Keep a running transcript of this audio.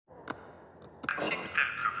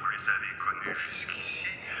avez connues jusqu'ici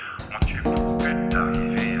ont eu pour but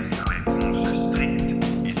d'arriver à une réponse stricte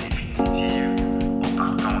et définitive en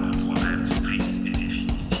partant de problèmes stricts et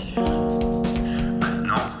définitifs.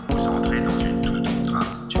 Maintenant, vous entrez dans une toute autre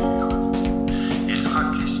aventure. Il sera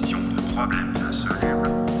question de problèmes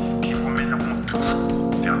insolubles qui vous mèneront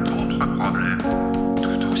toujours vers d'autres problèmes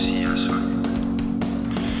tout aussi insolubles.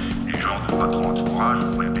 Les gens de votre entourage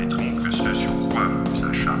vous répéteront que ce sur quoi vous vous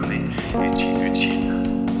acharnez est inutile.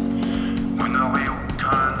 Vous n'aurez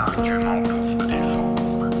aucun argument pour vous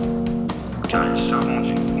défendre, car ils seront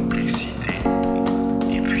d'une complexité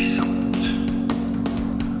épuisante.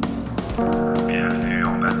 Bienvenue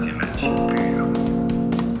en mathématiques pures,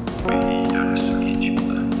 pays de la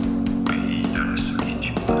solitude, pays de la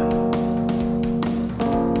solitude,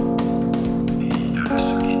 pays de la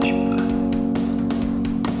solitude,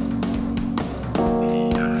 pays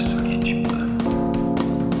de la solitude.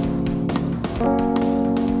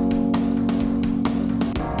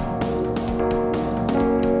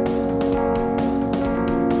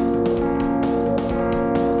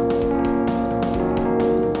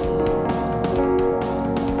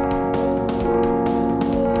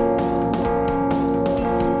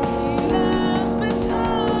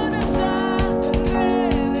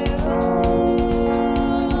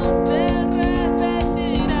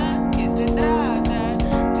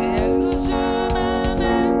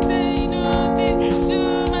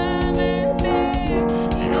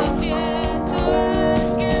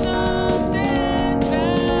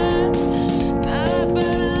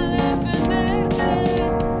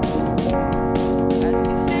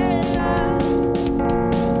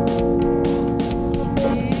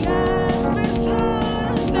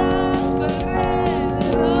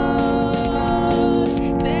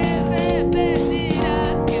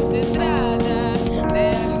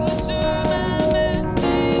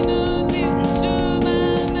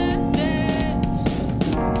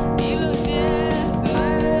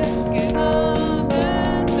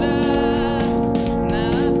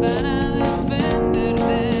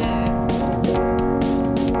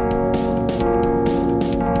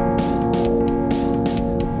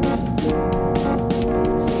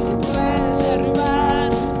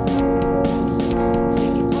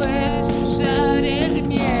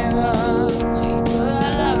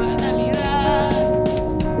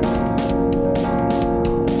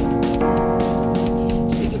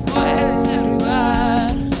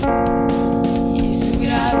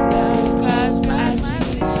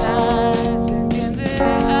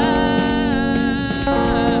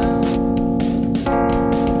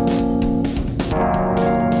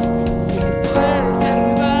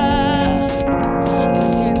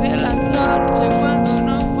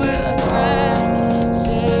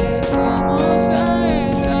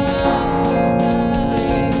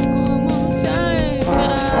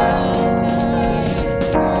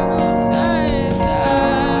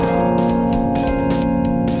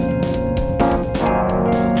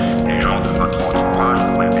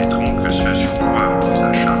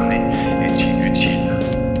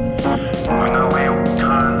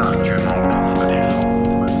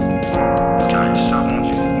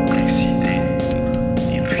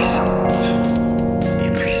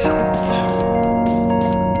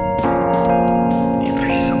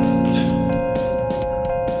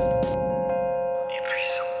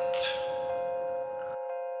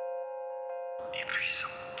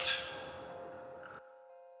 Épuisante.